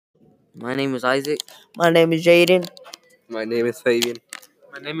My name is Isaac. My name is Jaden. My name is Fabian.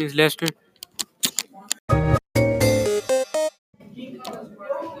 My name is Lester.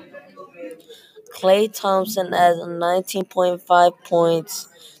 Klay Thompson has 19.5 points,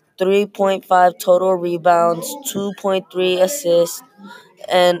 3.5 total rebounds, 2.3 assists,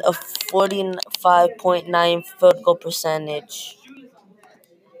 and a 45.9 field goal percentage.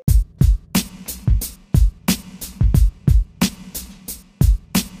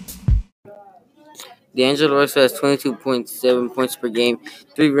 D'Angelo Russell has 22.7 points per game,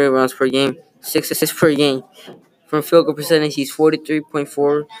 3 rebounds per game, 6 assists per game. From field goal percentage, he's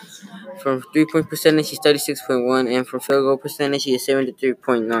 43.4. From 3-point percentage, he's 36.1. And from field goal percentage, he is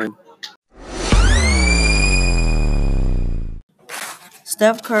 73.9.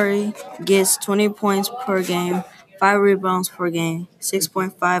 Steph Curry gets 20 points per game, 5 rebounds per game,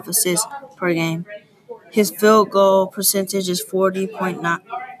 6.5 assists per game. His field goal percentage is 40.9.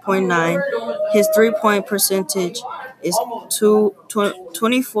 His 3-point percentage is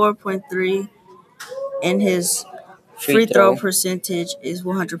 24.3, and his free throw percentage is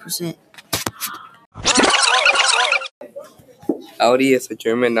 100%. Audi is a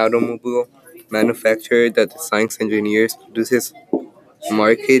German automobile manufacturer that designs, engineers, produces,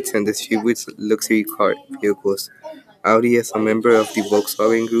 markets, and distributes luxury car vehicles. Audi is a member of the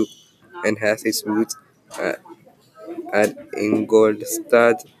Volkswagen Group and has its roots at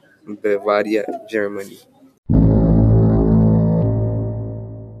Ingolstadt, Bavaria, Germany.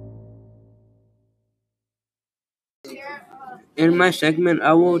 In my segment,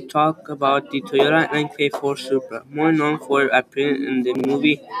 I will talk about the Toyota 9K4 Supra, more known for appearing in the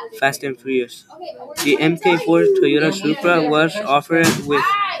movie Fast and Furious. The MK4 Toyota Supra was offered with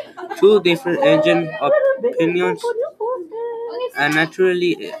two different engine opinions: a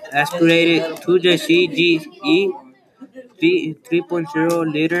naturally aspirated 2JZ GE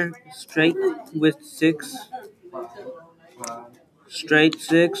 3.0 liter straight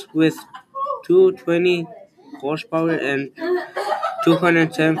six with 220 horsepower and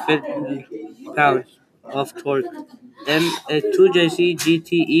 210 foot-pounds of torque, and a 2JZ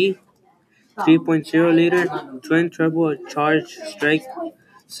GTE 3.0 liter twin turbocharged straight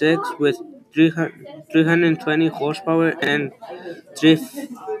six with 320 horsepower and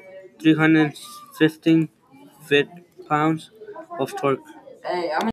 315 foot-pounds of torque.